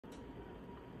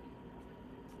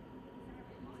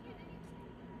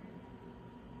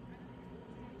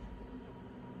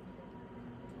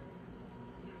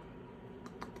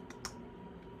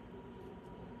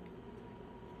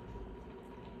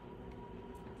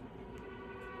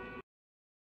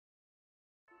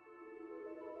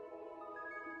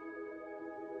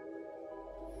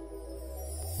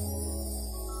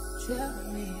Tell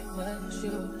me what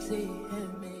you see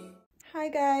in me. Hi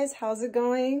guys, how's it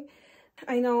going?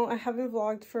 I know I haven't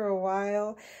vlogged for a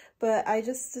while, but I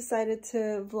just decided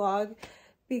to vlog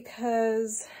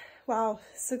because, wow,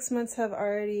 6 months have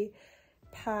already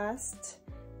passed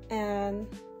and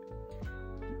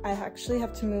I actually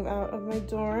have to move out of my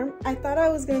dorm. I thought I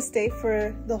was gonna stay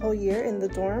for the whole year in the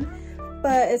dorm,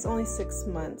 but it's only 6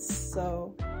 months,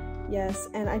 so yes.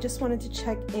 And I just wanted to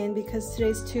check in because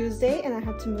today's Tuesday and I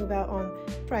have to move out on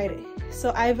Friday.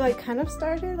 So I've like kind of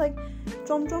started like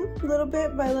little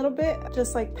bit by little bit,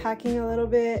 just like packing a little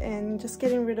bit and just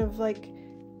getting rid of like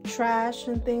trash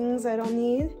and things I don't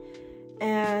need.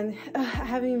 And I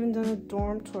haven't even done a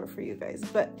dorm tour for you guys,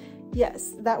 but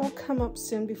yes, that will come up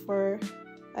soon before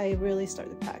I really start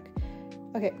to pack.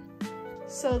 Okay,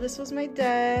 so this was my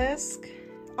desk,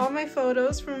 all my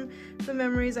photos from the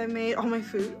memories I made, all my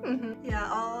food. Yeah,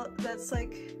 all that's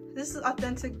like, this is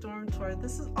authentic dorm tour.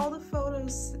 This is all the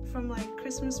photos from like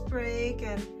Christmas break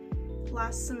and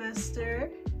last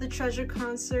semester, the Treasure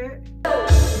concert,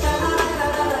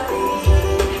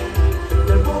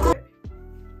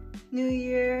 New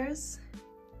Year's.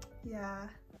 Yeah,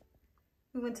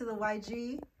 we went to the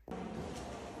YG.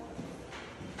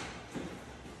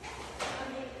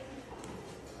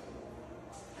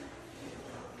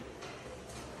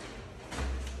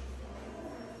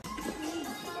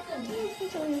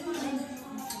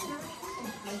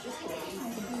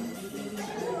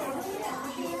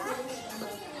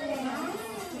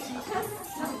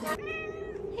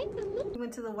 We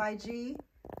went to the YG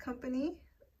company,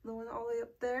 the one all the way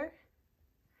up there,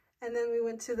 and then we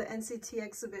went to the NCT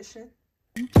exhibition.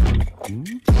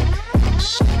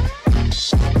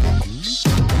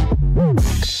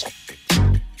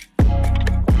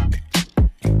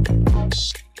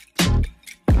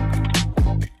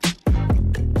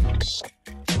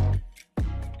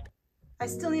 I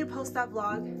still need to post that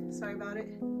vlog, sorry about it.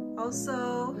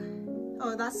 Also,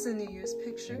 oh, that's the New Year's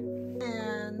picture,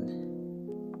 and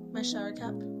my shower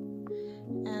cap,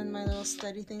 and my little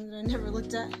study thing that I never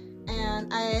looked at.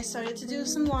 And I started to do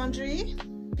some laundry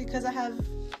because I have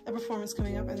a performance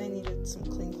coming up and I needed some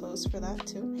clean clothes for that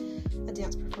too, a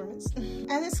dance performance.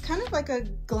 And it's kind of like a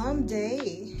glum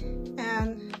day,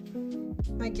 and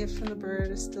my gift from the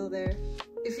bird is still there.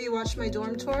 If you watch my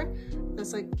dorm tour,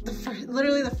 that's like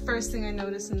literally the first thing I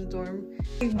noticed in the dorm.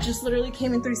 It just literally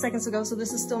came in 3 seconds ago, so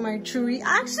this is still my true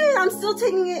reaction. I'm still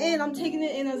taking it in. I'm taking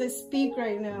it in as I speak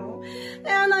right now.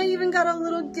 And I even got a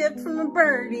little gift from a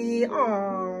birdie.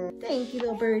 Aww, thank you,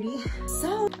 little birdie.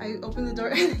 So I opened the door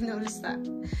and I noticed that,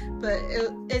 but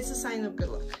it's a sign of good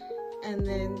luck. And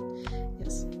then,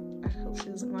 yes, I hope she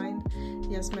doesn't mind.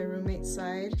 Yes, my roommate's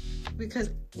side, because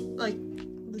like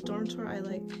the dorm tour, I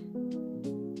like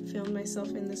filmed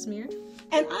myself in this mirror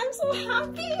and I'm so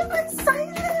happy and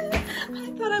excited.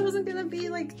 I thought I wasn't gonna be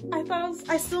like,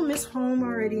 I still miss home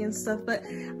already and stuff, but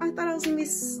I thought I was gonna be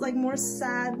like more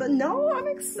sad, but no, I'm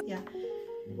excited. Yeah.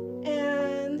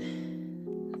 And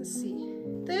let's see,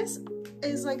 this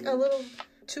is like a little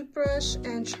toothbrush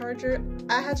and charger.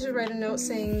 I had to write a note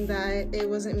saying that it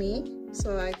wasn't me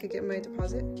so I could get my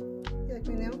deposit. You like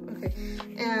my nail? Okay.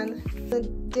 And the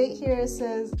date here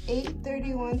says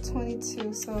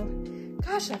 8/31/22, so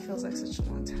gosh, that feels like such a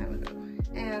long time ago.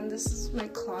 And this is my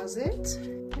closet.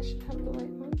 I should have the light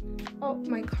on. Oh,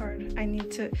 my card. I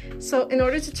need to, so in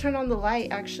order to turn on the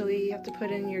light, actually you have to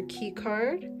put in your key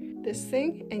card, this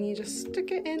thing, and you just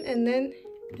stick it in and then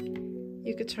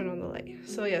you could turn on the light.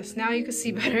 So yes, now you can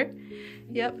see better.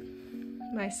 Yep,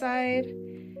 my side.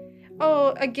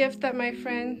 Oh, a gift that my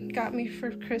friend got me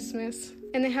for Christmas.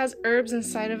 And it has herbs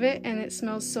inside of it and it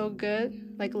smells so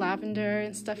good, like lavender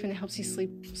and stuff, and it helps you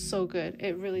sleep so good.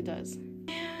 It really does.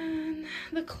 And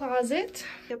the closet.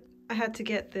 Yep, I had to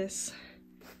get this.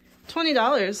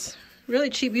 $20, really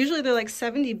cheap. Usually they're like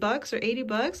 70 bucks or 80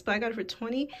 bucks, but I got it for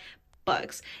 20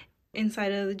 bucks.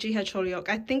 Inside of the Jihad Choryok.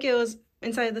 I think it was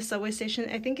inside of the subway station.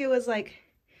 I think it was like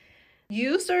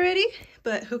used already,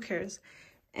 but who cares?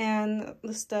 And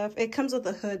the stuff, it comes with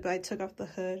a hood, but I took off the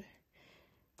hood.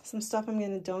 Some stuff I'm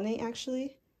going to donate,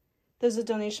 actually. There's a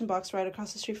donation box right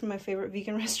across the street from my favorite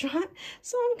vegan restaurant,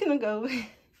 so I'm going to go.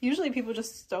 Usually people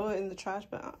just throw it in the trash,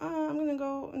 but I'm going to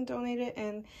go and donate it.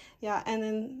 And yeah, and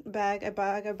then bag I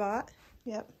bought.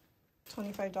 Yep,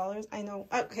 $25. I know.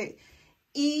 Okay,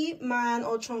 Man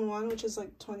Ultron 1, which is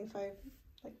like $20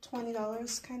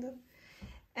 kind of.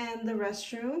 And the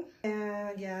restroom.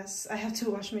 And yes, I have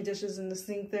to wash my dishes in the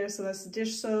sink there, so that's the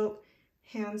dish soap,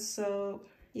 hand soap.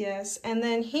 Yes, and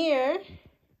then here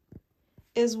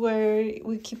is where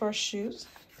we keep our shoes,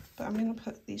 but I'm gonna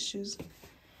put these shoes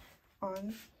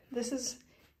on. This is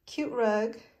cute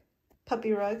rug,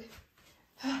 puppy rug.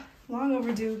 Long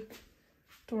overdue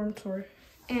dorm tour.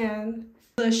 And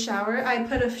the shower, I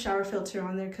put a shower filter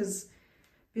on there because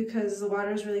the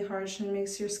water is really harsh and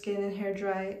makes your skin and hair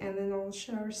dry, and then all the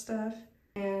shower stuff.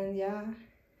 And yeah,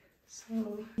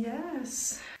 so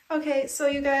yes. Okay, so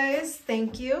you guys,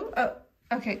 thank you. Oh,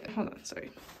 okay, hold on, sorry.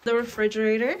 The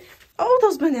refrigerator. Oh,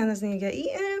 those bananas need to get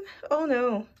eaten. Oh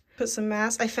no. Put some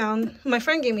masks. I found, my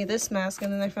friend gave me this mask,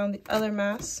 and then I found the other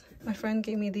mask. My friend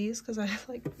gave me these because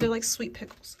they're like sweet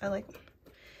pickles. I like them.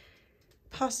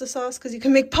 Pasta sauce because you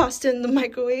can make pasta in the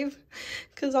microwave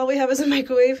because all we have is a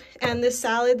microwave. And this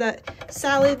salad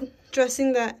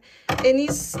dressing that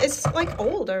it's like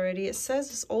old already. It says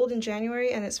it's old in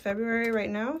January and it's February right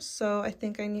now, so I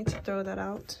think I need to throw that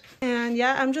out. And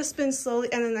yeah, I'm just been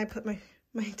slowly, and then I put my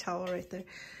towel right there,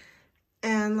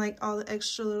 and like all the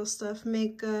extra little stuff,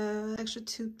 makeup, extra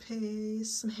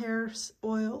toothpaste, some hair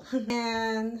oil.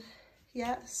 And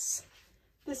yes,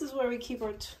 this is where we keep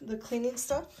the cleaning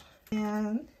stuff,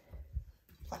 and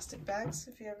plastic bags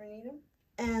if you ever need them.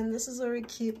 And this is where we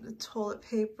keep the toilet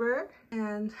paper.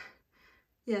 And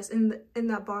yes, in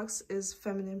that box is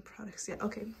feminine products. Yeah,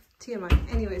 okay, TMI.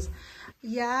 Anyways,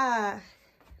 yeah,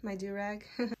 my do-rag.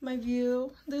 My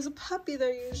view. There's a puppy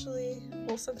there usually.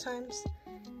 Well, sometimes.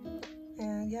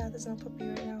 And yeah, there's no puppy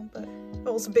right now, but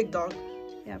oh, it's a big dog.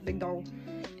 Yeah, big dog.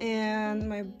 And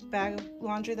my bag of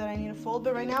laundry that I need to fold.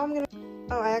 But right now I'm gonna,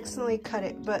 oh, I accidentally cut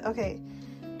it. But okay,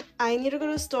 I need to go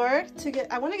to the store to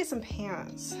get, I want to get some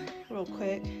pants real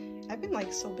quick. I've been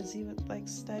like so busy with like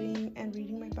studying and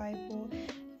reading my Bible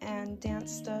and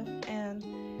dance stuff and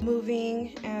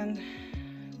moving and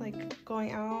like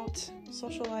going out,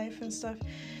 social life and stuff.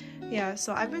 Yeah,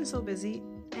 so I've been so busy.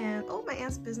 And oh, my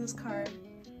aunt's business card.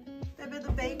 Bebe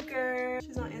the baker.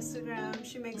 She's on Instagram.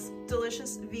 She makes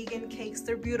delicious vegan cakes.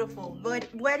 They're beautiful.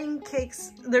 But wedding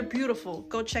cakes, they're beautiful.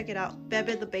 Go check it out.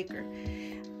 Bebe the baker.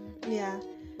 Yeah.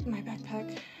 My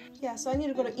backpack. Yeah, so I need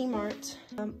to go to E-Mart.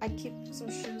 I keep some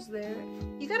shoes there.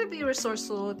 You gotta be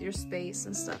resourceful with your space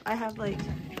and stuff. I have like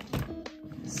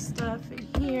stuff in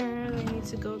here that I need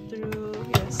to go through.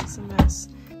 Yes, it's a mess.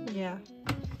 Yeah.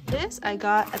 This I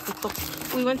got at the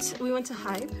we went to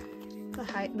Hype.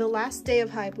 The last day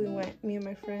of Hype we went, me and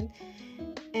my friend.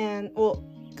 And well,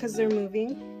 because they're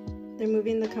moving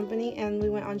the company, and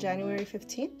we went on January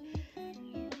 15th.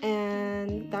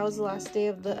 And that was the last day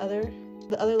of the other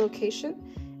location.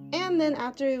 And then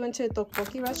after we went to a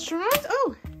tteokbokki restaurant.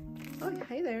 Oh,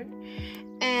 hi there.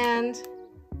 And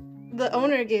the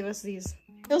owner gave us these.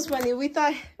 It was funny. We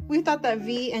thought that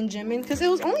V and Jimin, because it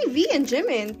was only V and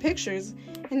Jimin pictures,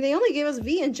 and they only gave us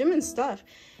V and Jimin stuff.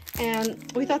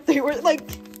 And we thought they were like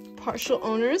partial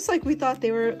owners. Like we thought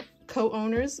they were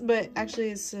co-owners, but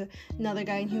actually it's another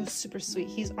guy, and he was super sweet.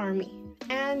 He's army.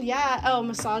 And yeah, oh,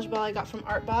 massage ball I got from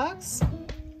Artbox.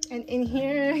 And in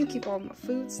here, I keep all my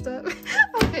food stuff.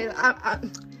 Okay,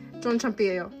 I'm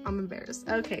embarrassed.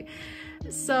 Okay,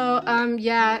 so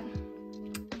yeah,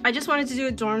 I just wanted to do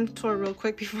a dorm tour real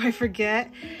quick before I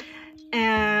forget.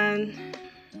 And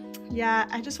yeah,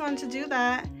 I just wanted to do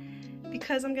that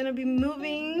because I'm gonna be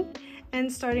moving and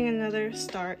starting another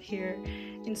start here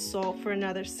in Seoul for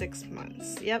another 6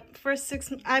 months. Yep, for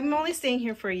 6 months. I'm only staying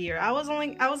here for a year. I was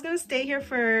gonna stay here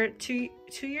for two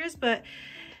years, but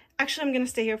actually, I'm gonna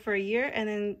stay here for a year and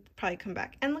then probably come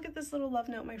back. And look at this little love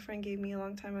note my friend gave me a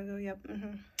long time ago. Yep.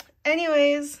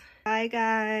 Anyways, bye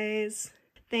guys.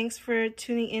 Thanks for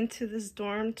tuning into this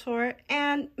dorm tour,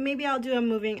 and maybe I'll do a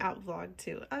moving out vlog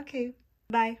too. Okay,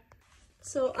 bye.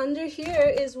 So under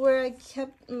here is where I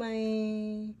kept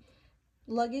my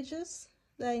luggages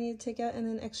that I need to take out, and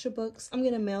then extra books. I'm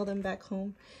gonna mail them back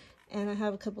home, and I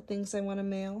have a couple things I want to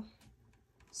mail.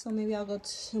 So maybe I'll go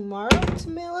tomorrow to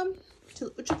mail them to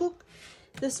the Uchukuk.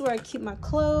 This is where I keep my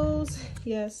clothes.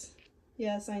 Yes,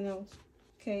 I know.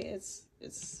 Okay,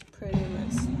 it's pretty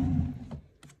mess.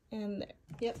 And there,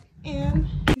 yep. And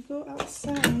we go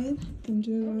outside. I'm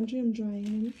doing laundry. I'm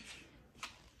drying.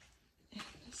 And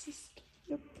this is,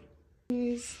 yep.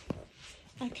 Anyways,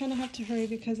 I kind of have to hurry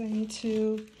because I need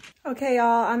to. Okay,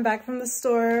 y'all, I'm back from the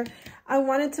store. I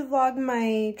wanted to vlog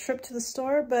my trip to the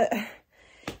store, but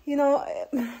you know,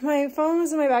 my phone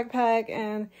was in my backpack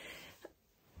and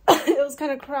it was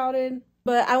kind of crowded.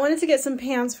 But I wanted to get some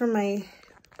pants for my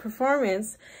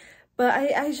performance, but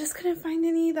I just couldn't find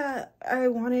any that I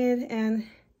wanted, and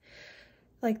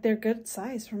like they're good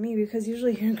size for me, because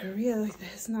usually here in Korea, like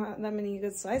there's not that many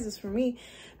good sizes for me.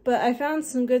 But I found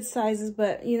some good sizes,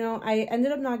 but you know, I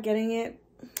ended up not getting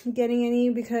any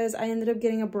because I ended up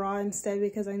getting a bra instead,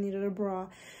 because I needed a bra.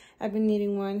 I've been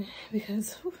needing one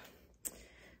because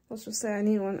Let's just say I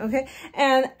need one, okay?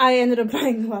 And I ended up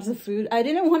buying lots of food. I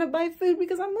didn't want to buy food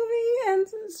because I'm moving and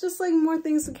it's just like more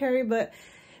things to carry, but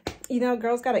you know,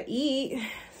 girls gotta eat.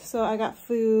 So I got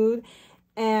food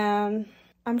and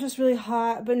I'm just really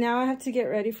hot, but now I have to get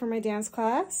ready for my dance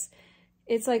class.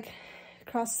 It's like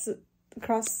across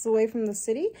the way from the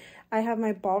city. I have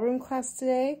my ballroom class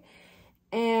today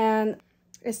and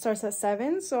it starts at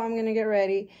 7, so I'm gonna get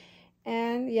ready.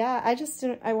 And yeah,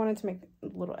 I wanted to make a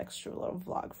little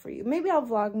vlog for you. Maybe I'll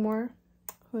vlog more.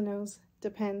 Who knows?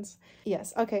 Depends.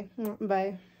 Yes, okay,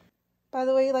 bye. By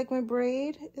the way, like my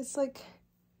braid, it's like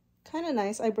kind of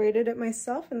nice. I braided it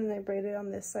myself and then I braided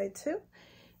on this side too.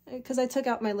 Because I took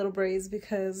out my little braids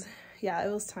because, yeah,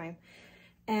 it was time.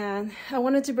 And I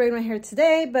wanted to braid my hair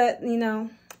today, but you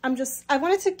know, I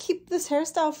wanted to keep this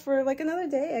hairstyle for like another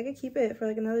day. I could keep it for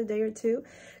like another day or two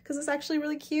because it's actually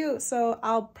really cute. So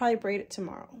I'll probably braid it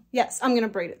tomorrow. Yes, I'm gonna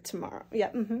braid it tomorrow. Yeah,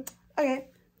 Okay,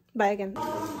 bye again.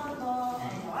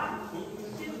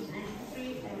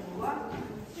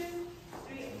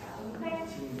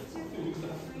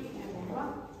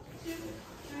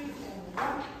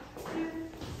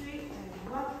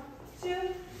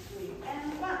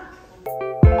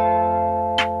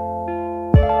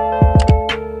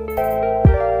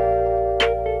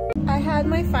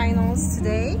 Finals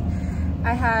today.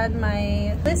 I had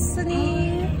my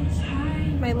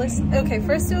okay,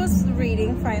 first it was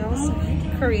reading finals,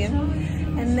 Korean,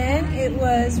 and then it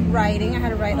was writing. I had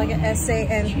to write like an essay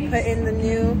and put in the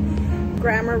new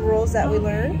grammar rules that we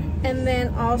learned. And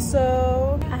then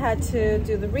also I had to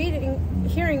do the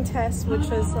hearing test, which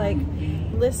was like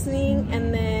listening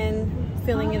and then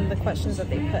filling in the questions that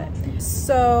they put.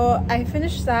 So I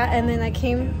finished that and then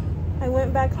I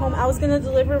went back home. I was gonna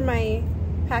deliver my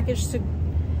package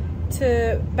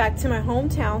back to my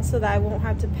hometown so that I won't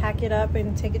have to pack it up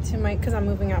and take it to because I'm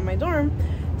moving out my dorm,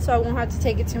 so I won't have to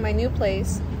take it to my new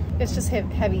place. It's just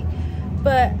heavy.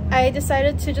 But I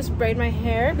decided to just braid my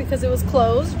hair because it was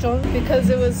closed, because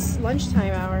it was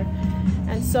lunchtime hour,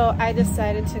 and so I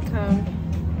decided to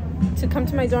come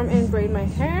to my dorm and braid my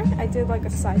hair. I did like a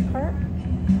side part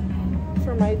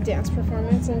for my dance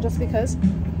performance, and just because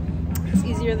it's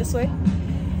easier this way.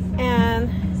 And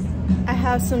I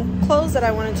have some clothes that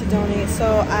I wanted to donate, so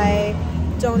I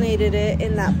donated it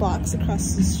in that box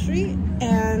across the street,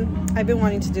 and I've been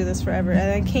wanting to do this forever.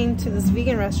 And I came to this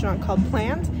vegan restaurant called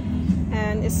Plant,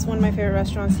 and it's one of my favorite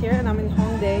restaurants here, and I'm in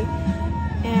Hongdae.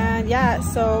 And yeah,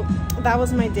 so that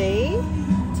was my day.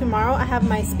 Tomorrow I have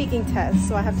my speaking test,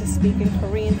 so I have to speak in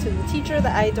Korean to the teacher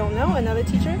that I don't know, another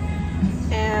teacher.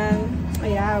 And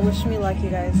yeah, wish me luck, you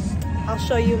guys. I'll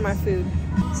show you my food.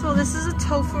 So this is a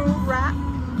tofu wrap.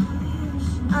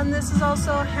 And this is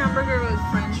also a hamburger with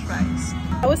french fries.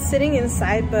 I was sitting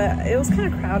inside, but it was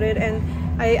kind of crowded, and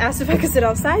I asked if I could sit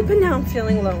outside, but now I'm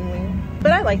feeling lonely.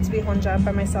 But I like to be honja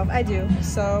by myself. I do,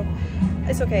 so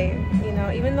it's okay. You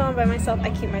know, even though I'm by myself, I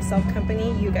keep myself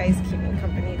company. You guys keep me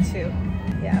company too.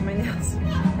 Yeah, my nails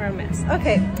are a mess.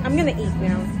 Okay, I'm gonna eat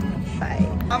now. Bye.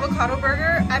 Avocado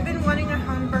burger. I've been wanting a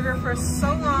hamburger for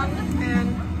so long,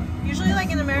 and usually like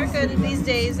in America these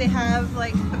days, they have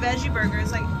like a veggie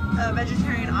burgers, like a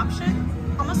vegetarian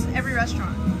option, almost in every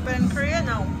restaurant. But in Korea,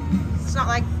 no. It's not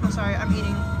like, oh sorry, I'm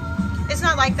eating. It's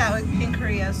not like that in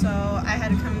Korea, so I had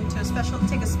to come to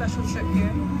take a special trip here.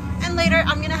 And later,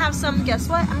 I'm gonna have some, guess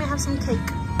what? I'm gonna have some cake.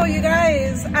 Oh, you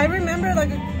guys, I remember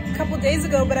like a couple days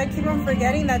ago, but I keep on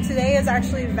forgetting that today is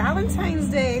actually Valentine's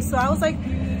Day. So I was like,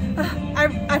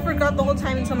 I forgot the whole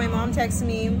time until my mom texted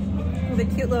me with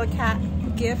a cute little cat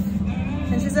gift.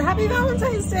 And she said, Happy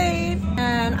Valentine's Day.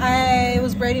 And I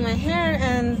was braiding my hair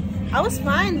and I was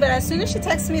fine, but as soon as she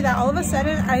texted me that, all of a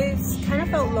sudden I kind of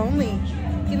felt lonely.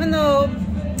 Even though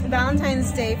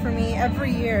Valentine's Day for me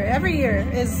every year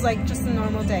is like just a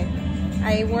normal day.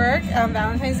 I work on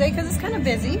Valentine's Day because it's kind of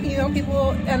busy. You know, people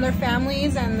and their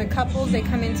families and the couples, they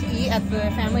come in to eat at the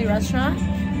family restaurant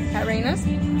at Reina's.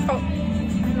 Oh,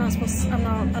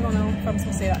 I don't know if I'm supposed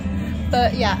to say that.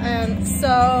 But yeah,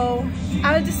 so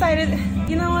I decided,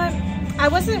 you know what? I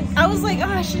was like,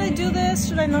 oh, should I do this?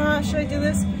 Should I not? Should I do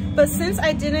this? But since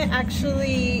I didn't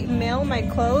actually mail my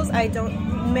clothes, I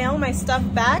don't mail my stuff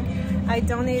back, I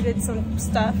donated some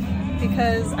stuff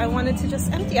because I wanted to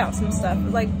just empty out some stuff.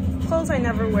 Like clothes I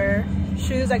never wear,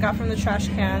 shoes I got from the trash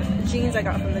can, jeans I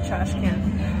got from the trash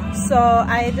can. So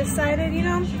I decided, you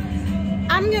know,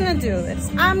 I'm gonna do this.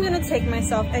 I'm gonna take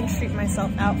myself and treat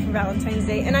myself out for Valentine's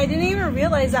Day. And I didn't even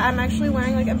realize that I'm actually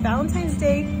wearing like a Valentine's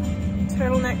Day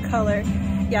turtleneck color.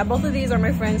 Yeah, both of these are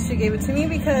my friends. She gave it to me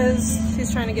because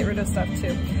she's trying to get rid of stuff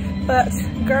too. But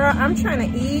girl, I'm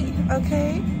trying to eat,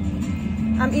 okay?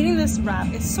 I'm eating this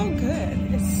wrap. It's so good.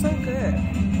 It's so good.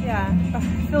 Yeah,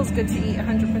 it feels good to eat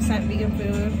 100% vegan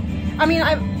food. I mean,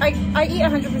 I eat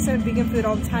 100% vegan food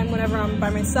all the time whenever I'm by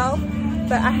myself,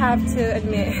 but I have to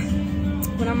admit,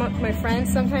 when I'm with my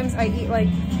friends, sometimes I eat like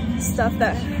stuff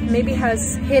that maybe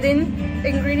has hidden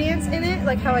ingredients in it,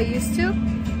 like how I used to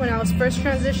when I was first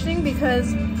transitioning,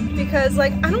 because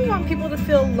like I don't want people to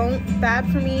feel bad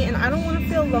for me, and I don't want to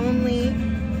feel lonely.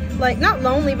 Like, not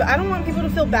lonely, but I don't want people to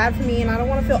feel bad for me, and I don't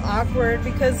want to feel awkward,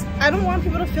 because I don't want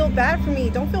people to feel bad for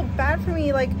me. Don't feel bad for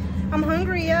me. Like, I'm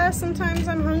hungry, yeah, sometimes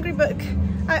I'm hungry, but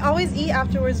I always eat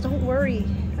afterwards. Don't worry,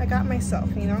 I got myself,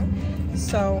 you know.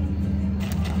 So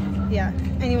yeah,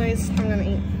 anyways, I'm gonna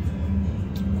eat.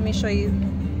 Let me show you.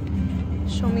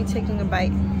 Show me taking a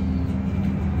bite.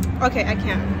 Okay, I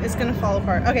can't. It's gonna fall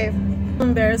apart. Okay, I'm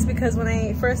embarrassed because when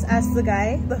I first asked the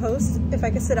guy, the host, if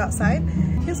I could sit outside,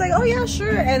 he was like, oh yeah,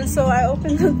 sure. And so I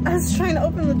was trying to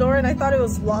open the door, and I thought it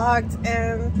was locked.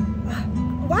 And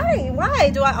why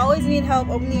do I always need help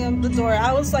opening up the door?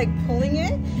 I was like pulling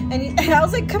it, and I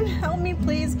was like, come help me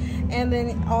please. And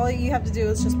then all you have to do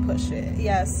is just push it.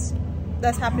 Yes,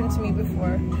 that's happened to me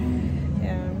before.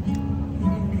 Yeah.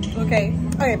 Okay,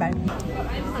 bye.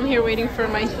 I'm here waiting for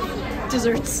my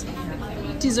desserts.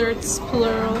 Desserts,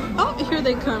 plural. Oh, here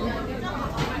they come.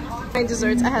 My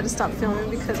desserts. I had to stop filming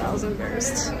because I was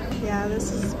embarrassed. Yeah,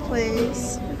 this is the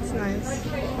place. It's nice.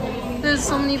 There's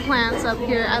so many plants up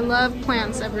here. I love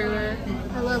plants everywhere.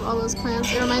 I love all those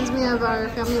plants. It reminds me of our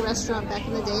family restaurant back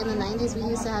in the day in the 90s. We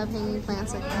used to have hanging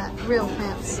plants like that. Real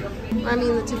plants. I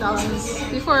mean the 2000s.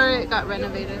 Before it got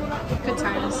renovated. Good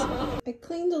times. I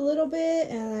cleaned a little bit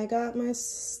and I got my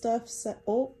stuff set.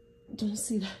 Oh, don't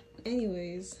see that.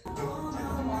 Anyways. For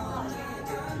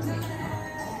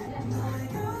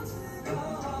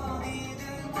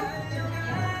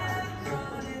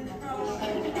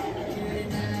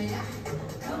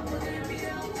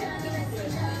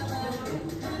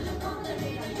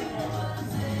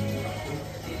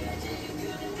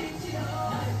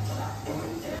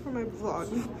my vlog,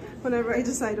 whenever I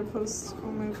decide to post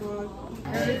on my vlog.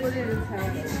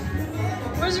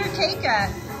 Where's your cake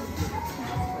at?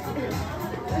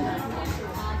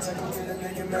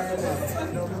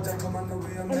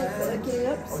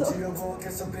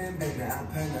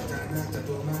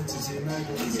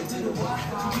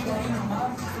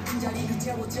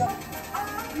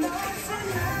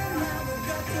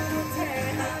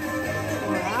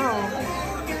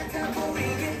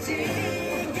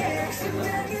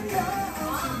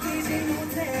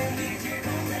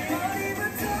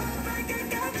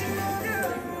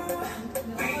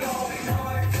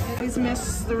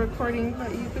 Miss the recording,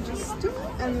 but you could just do it.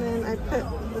 And then I put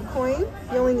the coin,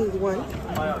 you only need one,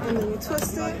 and then you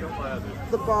twist it,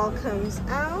 the ball comes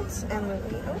out, and then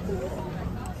we open it.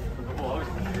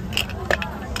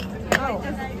 Oh.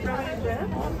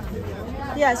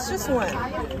 Yes, just one.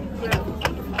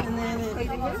 And then it,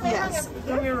 yes,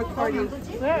 when you're recording.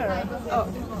 Oh.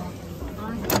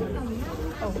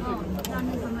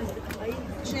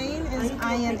 Jane is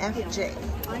INFJ.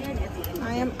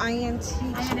 I am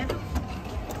INTJ.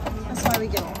 That's why we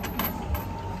get it.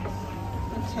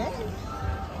 Okay.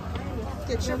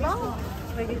 Get your ball.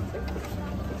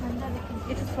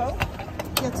 It's 12.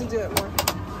 You have to do it more.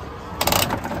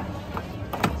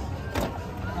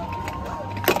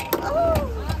 Oh!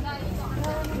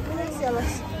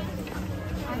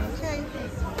 Okay.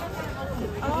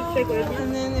 Oh,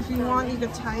 and then if you want, you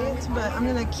could tie it, but I'm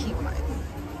gonna keep mine.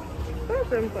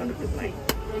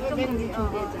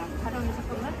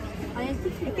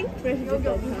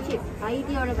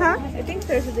 Huh? I think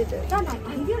there's a digit.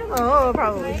 Oh,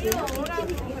 probably.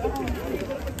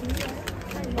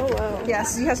 Oh, wow.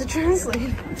 Yes, you have to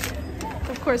translate.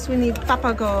 Of course, we need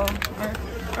Papago,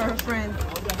 our friend.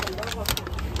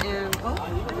 And, oh,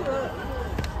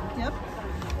 yep.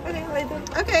 Okay, later.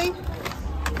 Okay,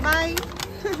 bye.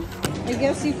 I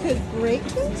guess you could break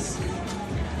this?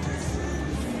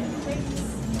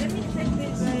 Let me check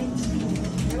this, right?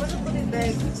 I want to put it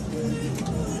back.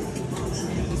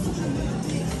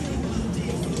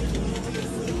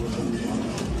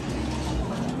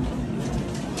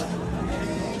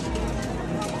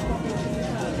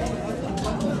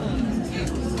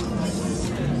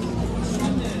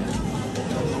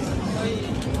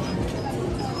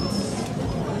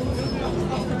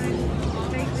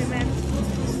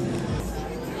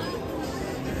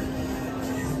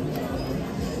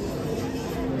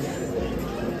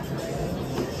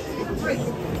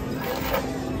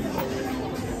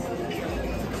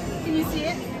 Can you see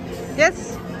it?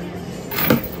 Yes.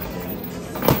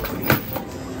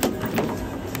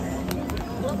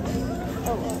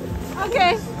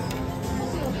 Okay.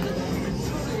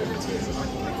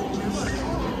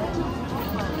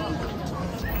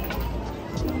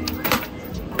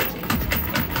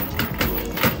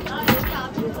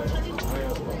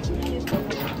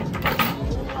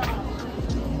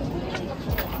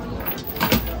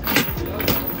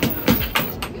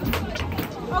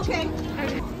 Okay.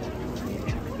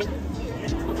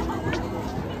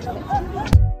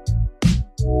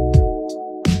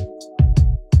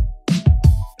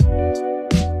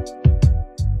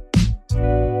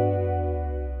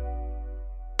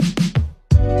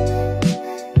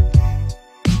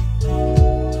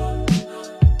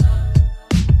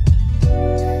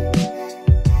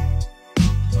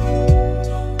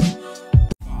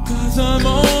 I'm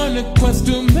on a quest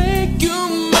to make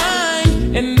you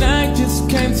mine, and I just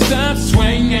can't stop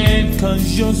swinging,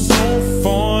 cause you're so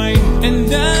fine,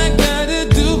 and I gotta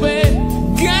do it,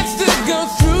 got to go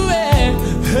through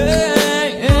it. Hey.